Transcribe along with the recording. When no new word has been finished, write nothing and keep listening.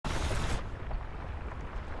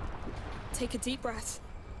take a deep breath.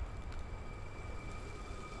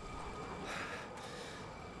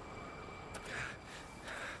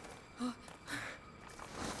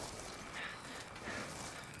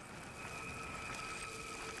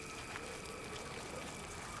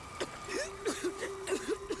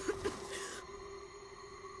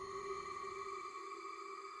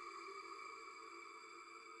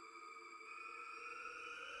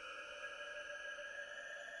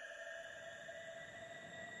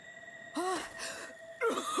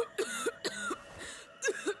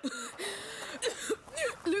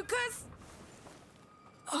 Lucas!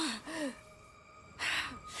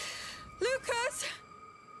 Lucas!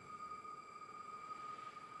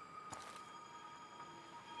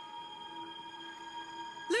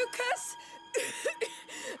 Lucas!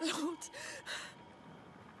 Lord!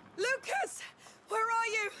 Lucas! Where are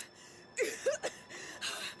you?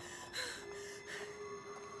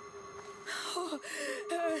 Oh,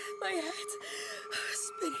 my head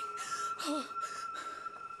spinning. Oh.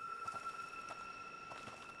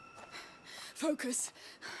 Focus.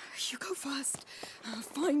 You go first.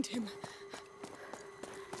 Find him.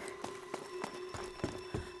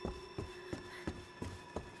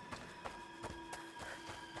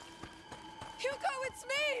 Hugo, it's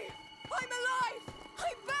me! I'm alive!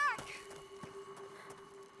 I'm back!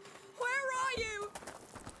 Where are you?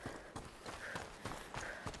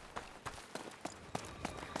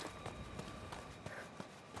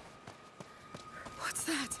 What's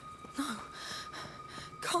that? No.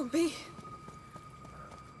 Can't be.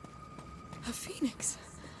 A phoenix.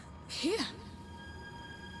 Here.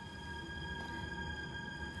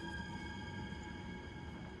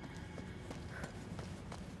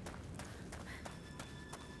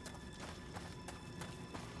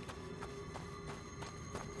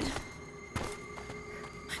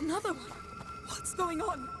 Another one. What's going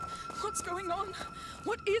on? What's going on?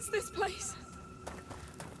 What is this place?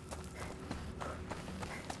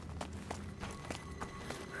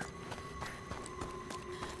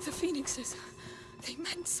 The phoenixes. They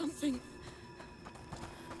meant something.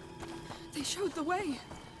 They showed the way.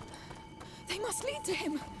 They must lead to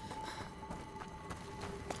him.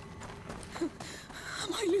 Am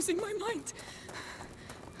I losing my mind?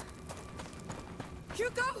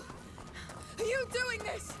 Hugo! Are you doing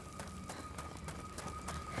this?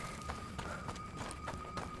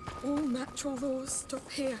 All natural laws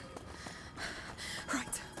stop here.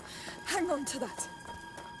 Right. Hang on to that.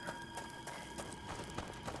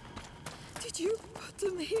 Did you put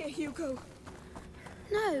them here, Hugo?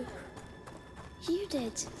 No. You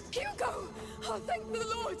did. Hugo! Oh, thank the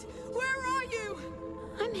Lord! Where are you?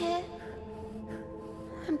 I'm here.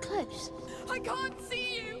 I'm close. I can't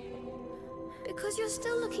see you! Because you're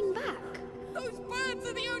still looking back. Those birds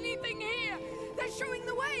are the only thing here! They're showing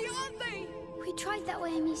the way, aren't they? We tried that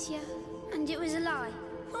way, Amicia, and it was a lie.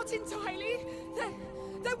 Not entirely.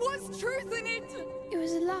 There was truth in it! It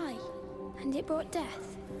was a lie, and it brought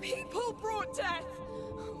death. People brought death!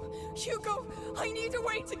 Hugo, I need a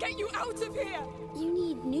way to get you out of here! You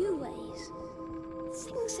need new ways.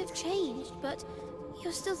 Things have changed, but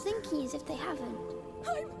you're still thinking as if they haven't.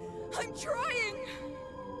 I'm trying!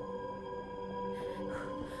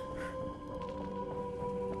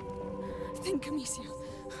 Think, Amicia.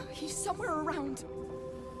 He's somewhere around.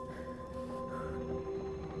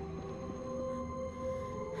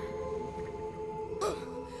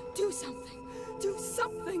 Do something! Do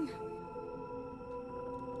something!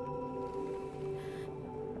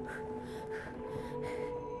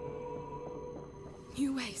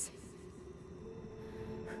 New ways.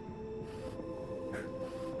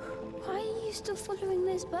 Why are you still following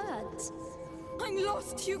those birds? I'm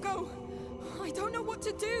lost, Hugo! I don't know what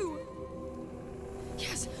to do!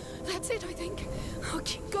 Yes, that's it, I think. I'll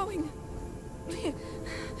keep going.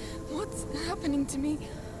 What's happening to me?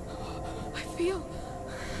 I feel...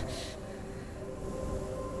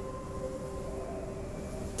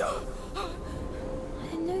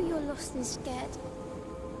 I know you're lost and scared,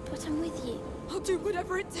 but I'm with you. I'll do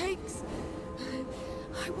whatever it takes.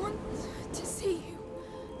 I want to see you.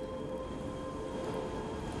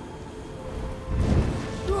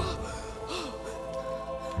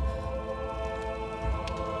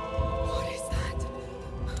 What is that?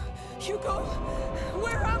 Hugo,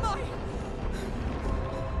 where am I?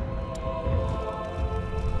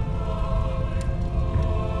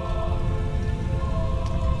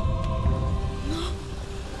 No.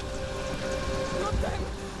 Not them.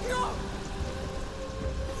 No.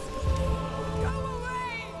 Go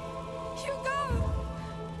away! Hugo!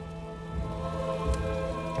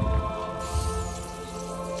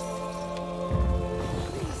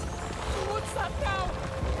 Please, what's that now?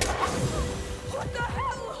 What the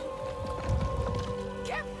hell?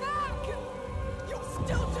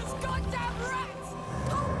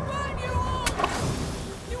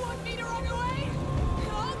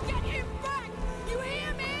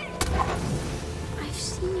 I've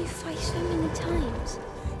seen you fight so many times.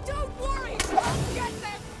 Don't worry! I'll get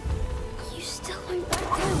them! You still won't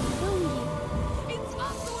back down, will you? It's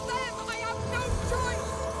us or them! I have no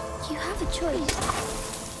choice! You have a choice.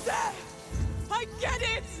 There! I get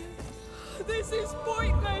it! This is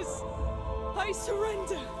pointless! I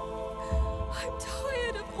surrender. I'm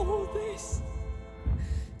tired of all this.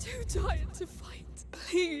 Too tired to fight.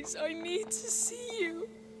 Please, I need to see you.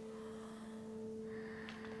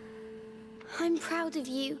 I'm proud of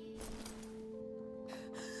you.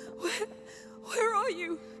 Where are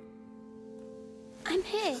you? I'm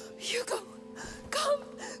here. Hugo! Come!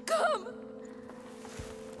 Come!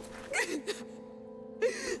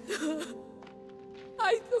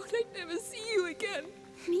 I thought I'd never see you again.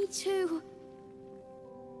 Me too.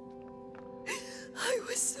 I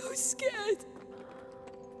was so scared.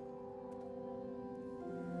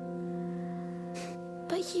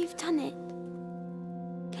 But you've done it.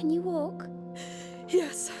 Can you walk?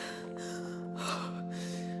 Yes.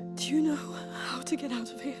 Do you know how to get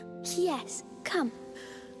out of here? Yes. Come.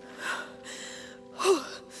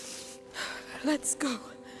 Let's go.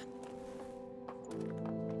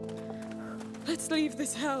 Let's leave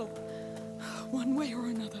this hell. One way or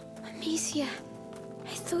another. Amicia, I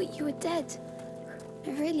thought you were dead.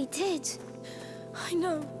 I really did. I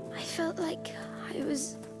know. I felt like I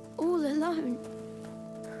was all alone.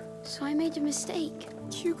 So I made a mistake.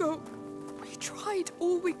 Hugo, we tried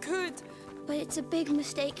all we could. But it's a big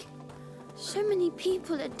mistake. So many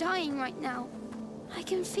people are dying right now. I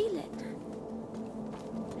can feel it.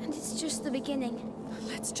 And it's just the beginning.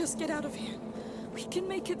 Let's just get out of here. We can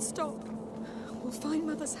make it stop. We'll find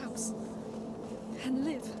Mother's house. And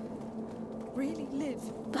live. Really live.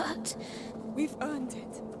 But we've earned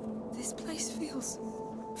it. This place feels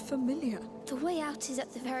familiar. The way out is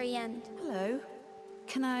at the very end. Hello.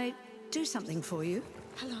 Can I do something for you?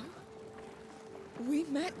 Hello? We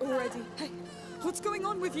met already. Hey, what's going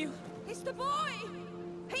on with you? It's the boy!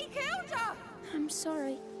 He killed her! I'm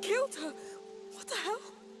sorry. Killed her? What the hell?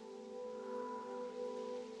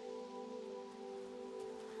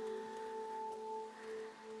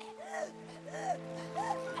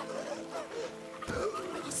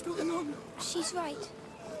 What's going on? She's right.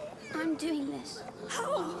 I'm doing this.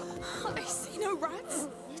 How? I see no rats.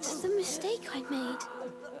 It's the mistake I made.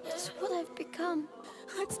 It's what I've become.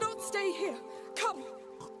 Let's not stay here. Come.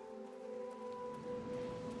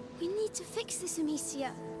 We need to fix this,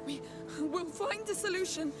 Amicia. We'll find a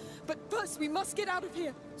solution, but first we must get out of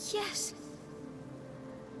here. Yes.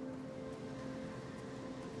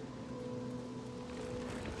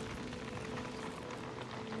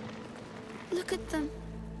 Look at them.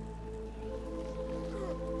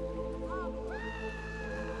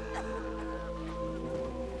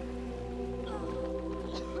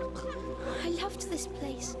 I loved this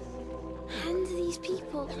place. And these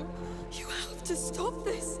people. You have to stop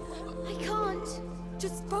this. I can't.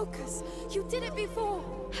 Just focus. You did it before.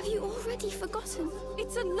 Have you already forgotten?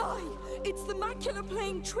 It's a lie. It's the macula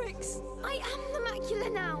playing tricks. I am the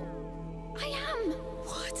macula now. I am.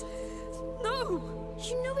 What? No.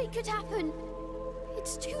 You knew it could happen.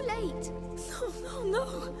 It's too late.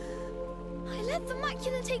 No. I let the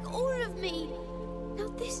macula take all of me. Now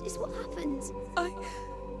this is what happens.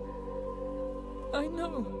 I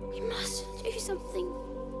know. We must do something.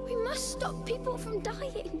 We must stop people from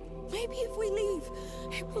dying. Maybe if we leave,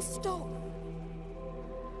 it will stop.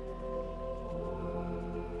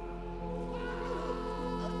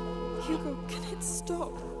 Hugo, can it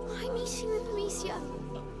stop? I'm eating with Amicia.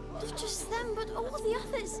 Not just them, but all the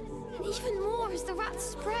others. And even more as the rats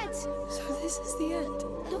spread. So this is the end?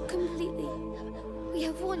 Not completely. We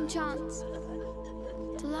have one chance.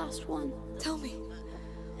 The last one. Tell me.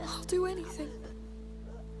 I'll do anything.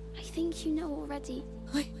 I think you know already.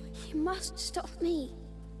 You must stop me.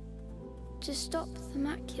 To stop the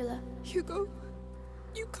macula. Hugo,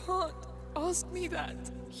 you can't ask me that.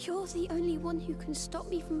 You're the only one who can stop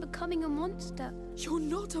me from becoming a monster. You're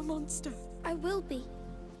not a monster. I will be.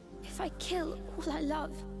 If I kill all I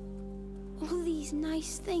love. All these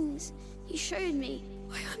nice things you showed me.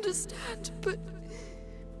 I understand, but...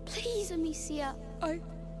 Please, Amicia.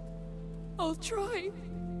 I'll try.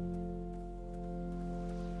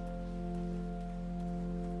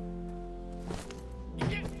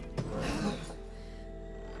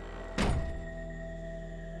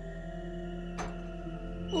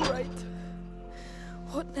 All right.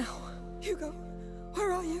 What now? Hugo,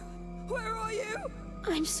 where are you? Where are you?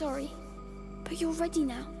 I'm sorry, but you're ready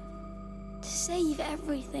now. To save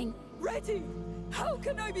everything. Ready? How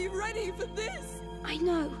can I be ready for this? I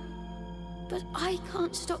know, but I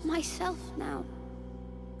can't stop myself now.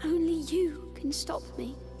 Only you can stop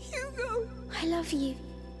me. Hugo! I love you.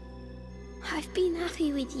 I've been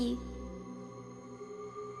happy with you.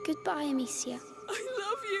 Goodbye, Amicia. I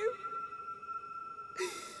love you.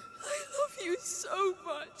 I love you so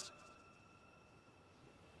much.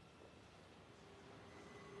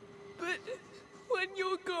 But when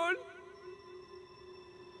you're gone,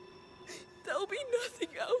 there'll be nothing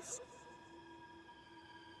else.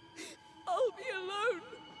 I'll be alone.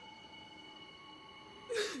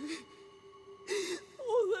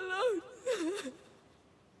 All alone.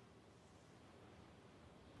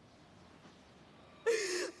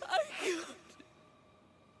 I can't.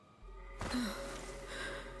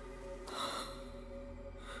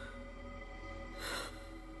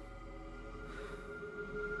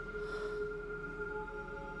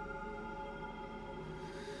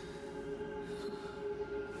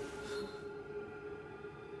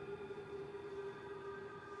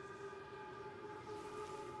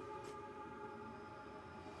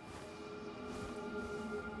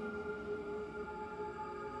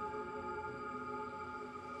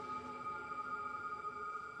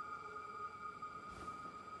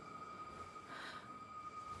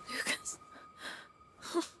 Lucas.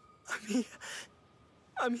 I'm here.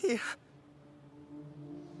 I'm here.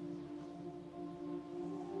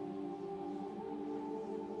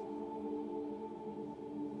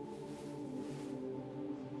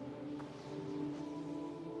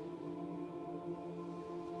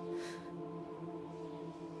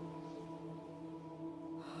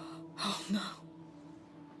 Oh no.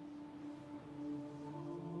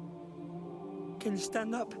 Can you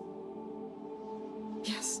stand up?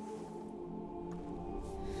 Yes.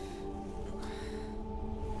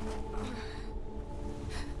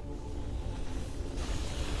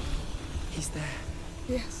 He's there.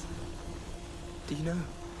 Yes. Do you know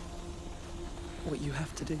what you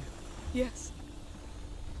have to do? Yes.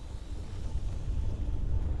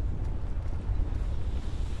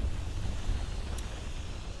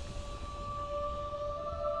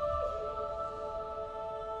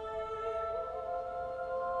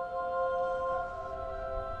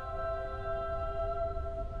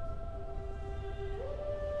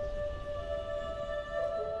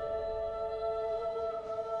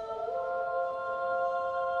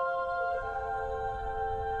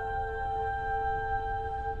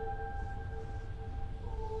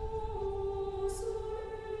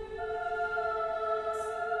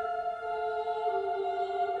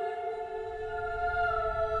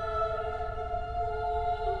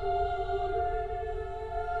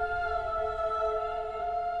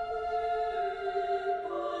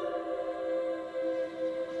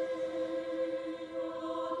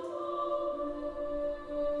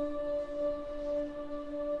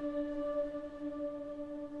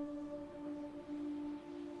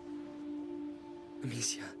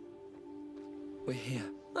 Amicia, we're here.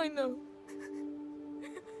 I know.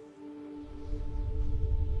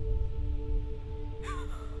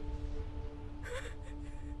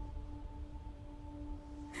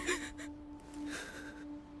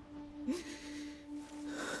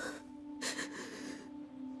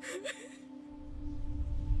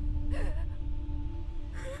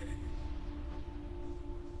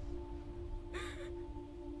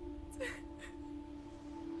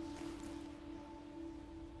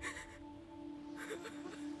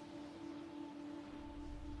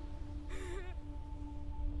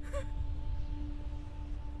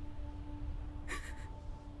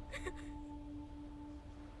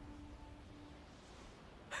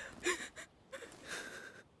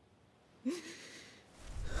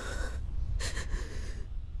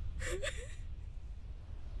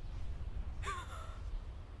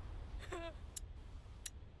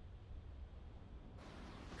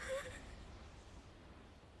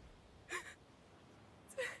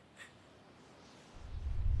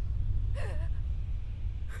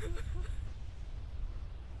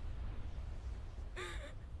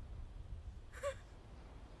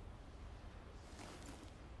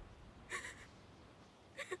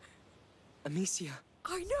 Amicia.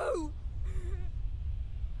 I know!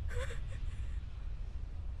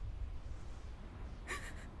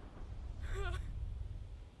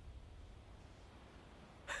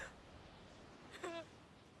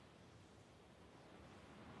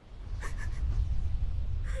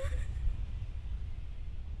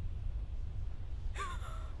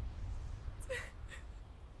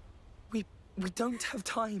 We don't have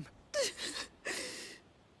time.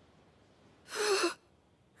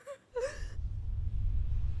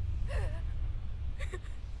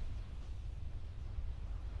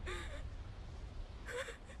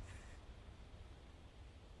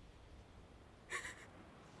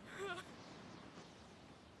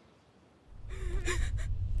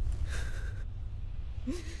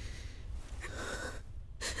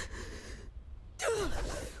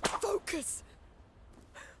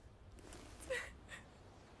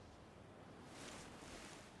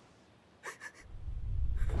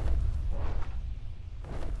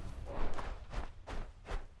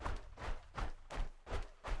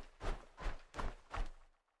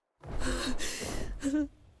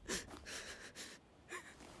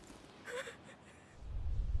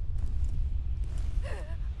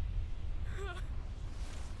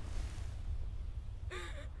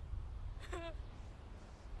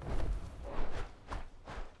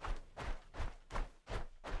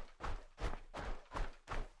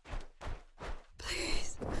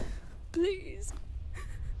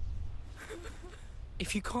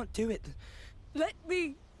 If you can't do it, Let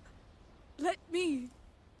me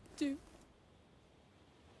do.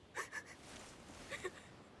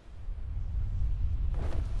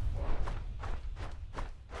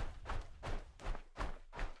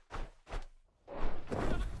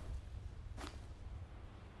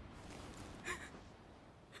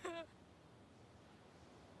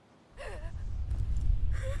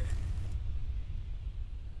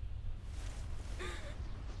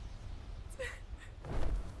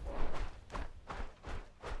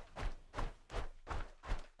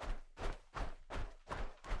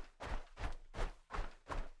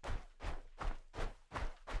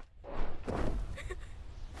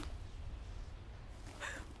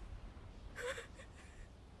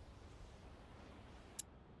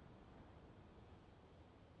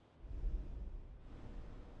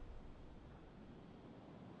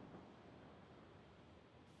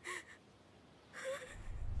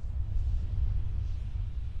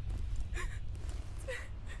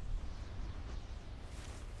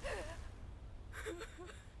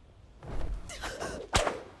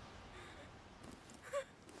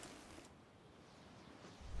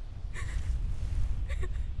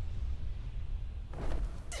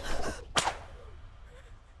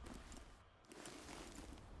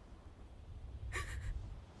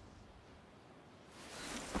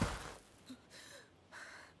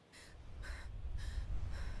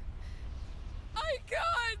 I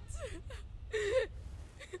can't!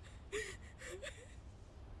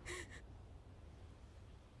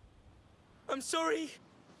 I'm sorry.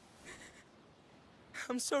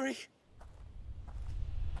 I'm sorry.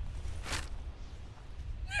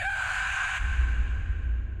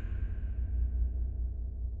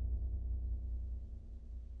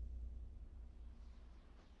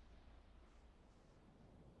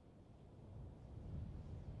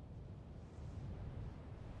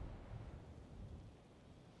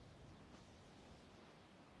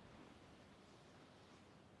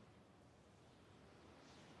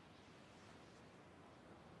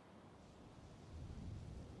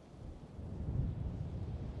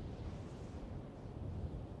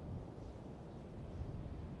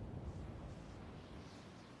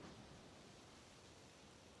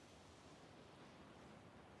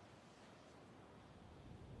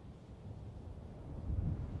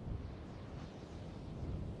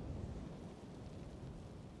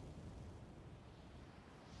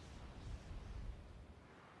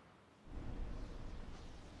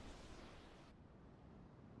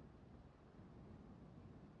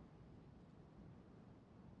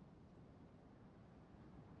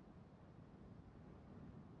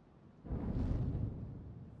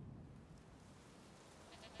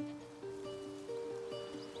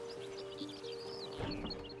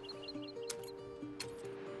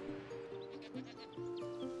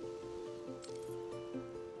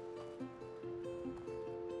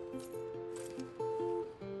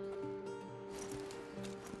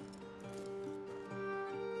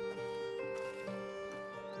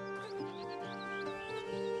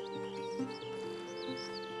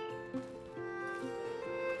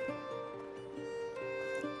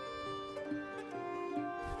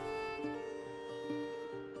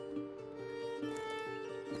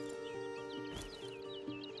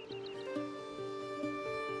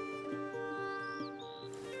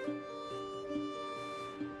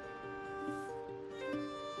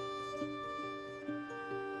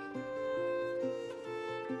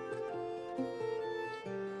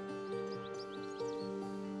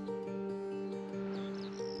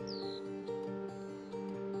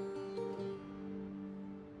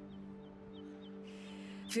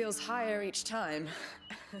 Feels higher each time.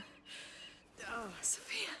 Oh,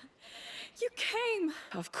 Sophia, you came!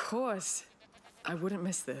 Of course. I wouldn't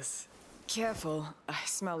miss this. Careful, I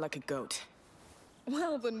smell like a goat.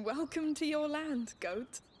 Well, then welcome to your land,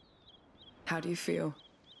 goat. How do you feel?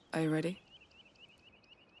 Are you ready?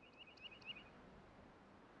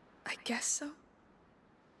 I guess so.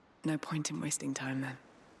 No point in wasting time then.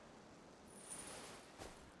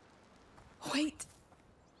 Wait.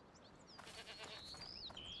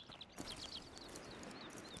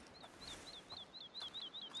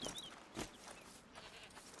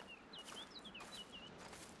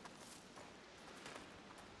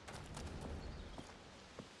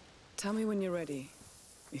 Tell me when you're ready.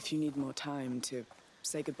 If you need more time to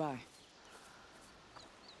say goodbye.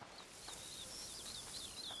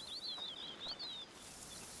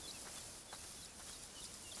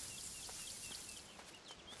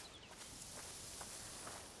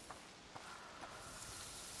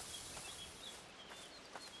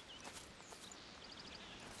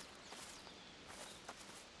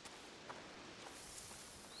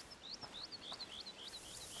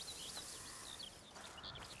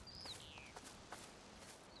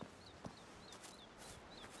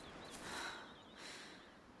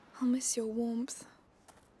 I'll miss your warmth,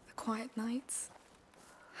 the quiet nights,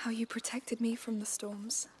 how you protected me from the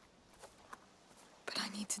storms. But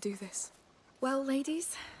I need to do this. Well,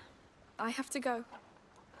 ladies, I have to go.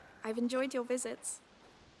 I've enjoyed your visits.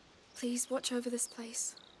 Please watch over this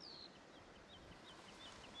place.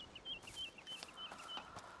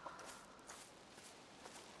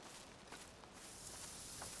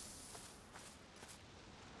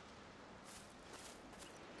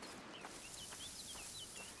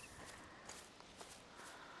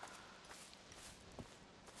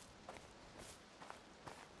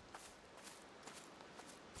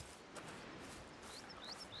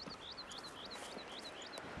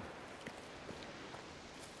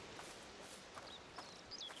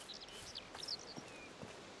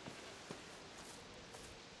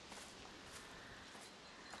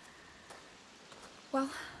 Well,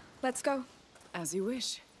 let's go. As you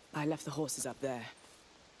wish. I left the horses up there.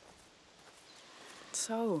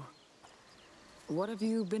 So, what have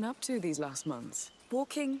you been up to these last months?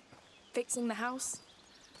 Walking, fixing the house,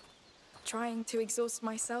 trying to exhaust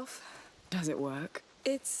myself. Does it work?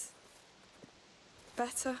 It's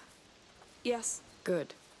better. Yes.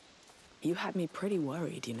 Good. You had me pretty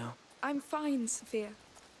worried, you know. I'm fine, Sophia.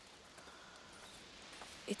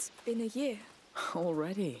 It's been a year.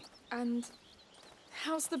 Already? And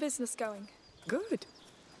how's the business going? Good.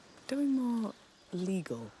 Doing more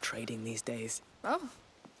legal trading these days. Oh,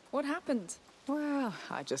 what happened? Well,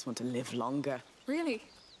 I just want to live longer. Really?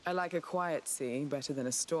 I like a quiet sea better than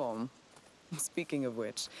a storm. Speaking of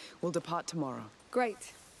which, we'll depart tomorrow.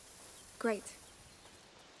 Great. Great.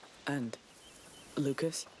 And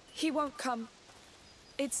Lucas? He won't come.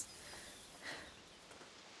 It's...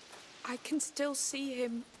 I can still see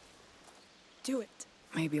him do it.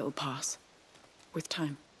 Maybe it'll pass. With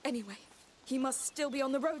time. Anyway, he must still be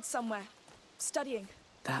on the road somewhere, studying.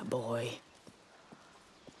 That boy.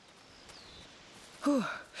 Whew.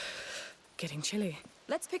 Getting chilly.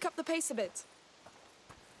 Let's pick up the pace a bit.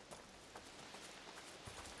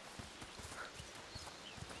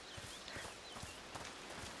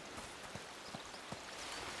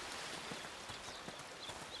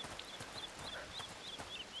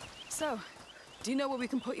 So, do you know where we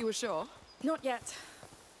can put you ashore? Not yet.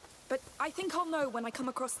 But I think I'll know when I come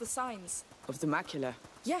across the signs. Of the macula.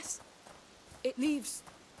 Yes. It leaves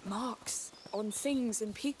marks on things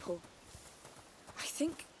and people. I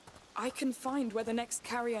think I can find where the next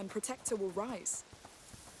carrier and protector will rise.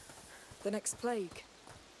 The next plague.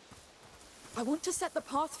 I want to set the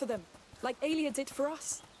path for them, like Aelia did for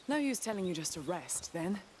us. No use telling you just to rest,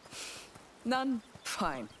 then. None.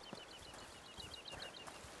 Fine.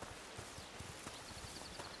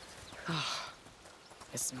 Ah,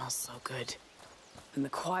 it smells so good. And the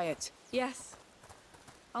quiet. Yes.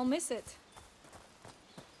 I'll miss it.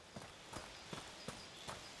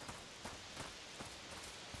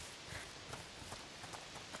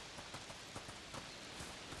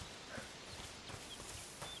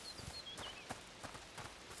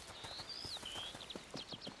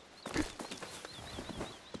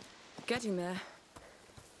 Getting there.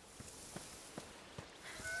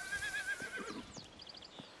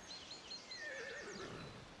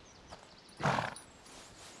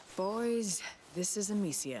 Boys, this is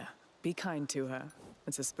Amicia. Be kind to her.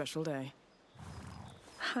 It's a special day.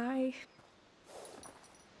 Hi.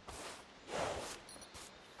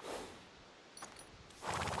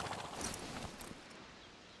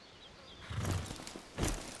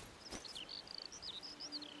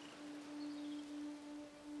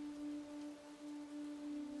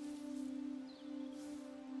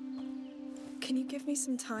 Can you give me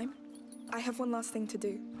some time? I have one last thing to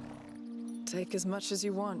do. Take as much as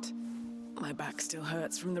you want. My back still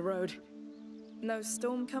hurts from the road. No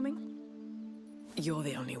storm coming? You're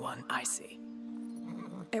the only one I see.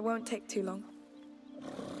 It won't take too long.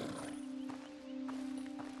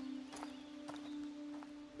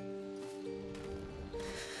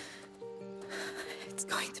 It's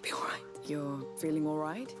going to be all right. You're feeling all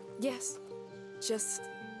right? Yes. Just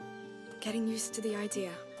getting used to the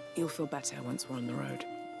idea. You'll feel better once we're on the road.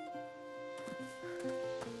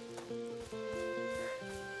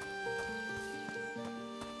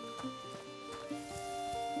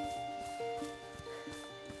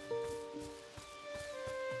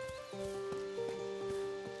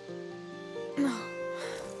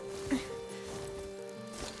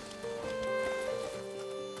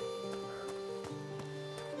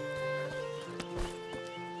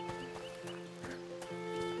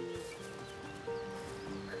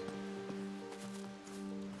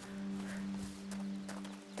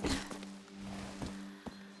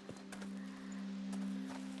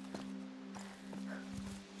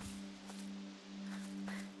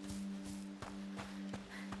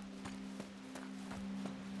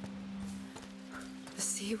 The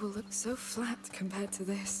sea will look so flat compared to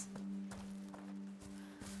this.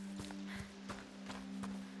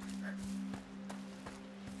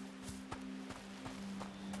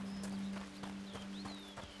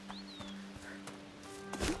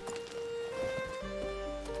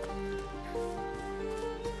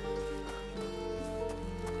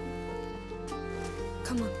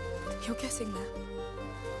 Come on, you're getting there.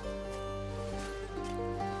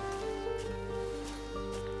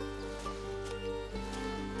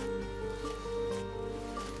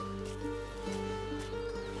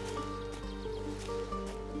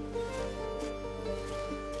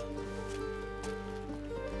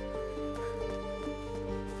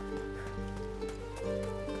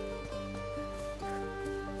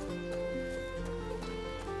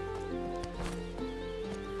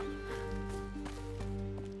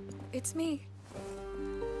 It's me.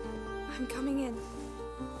 I'm coming in.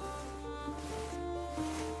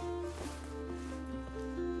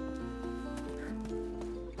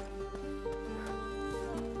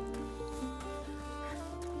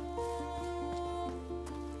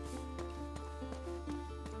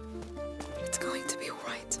 It's going to be all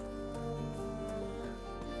right.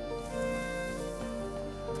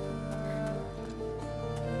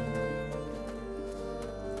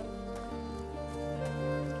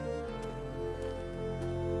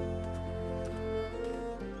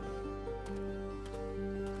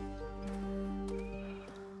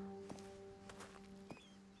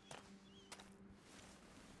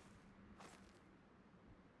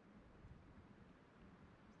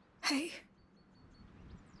 Hey.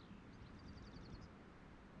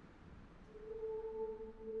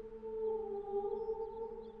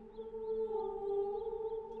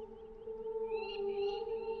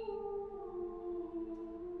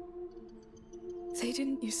 They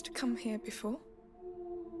didn't used to come here before.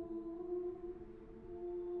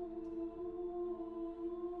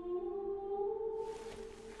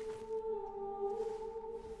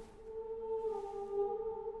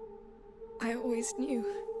 I always knew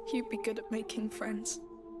you'd be good at making friends.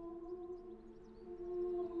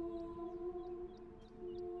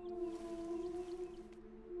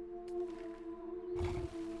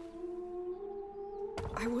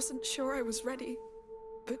 I wasn't sure I was ready,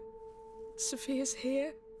 but Sophia's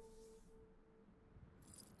here.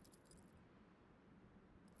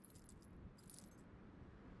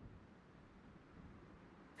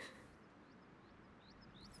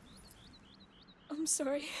 I'm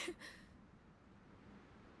sorry.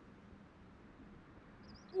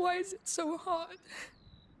 Why is it so hard?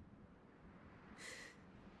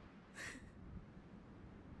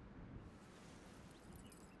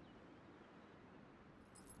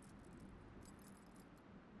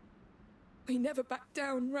 We never backed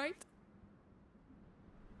down, right?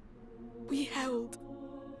 We held.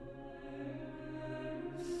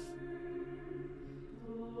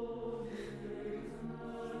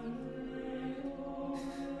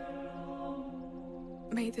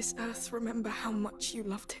 May this earth remember how much you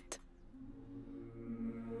loved it.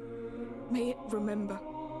 May it remember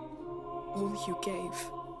all you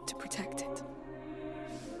gave to protect it.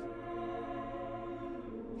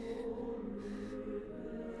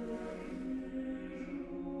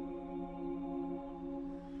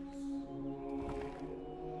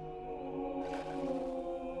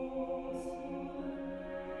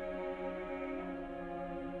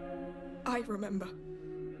 I remember.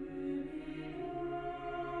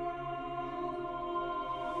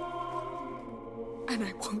 And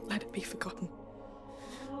I won't let it be forgotten.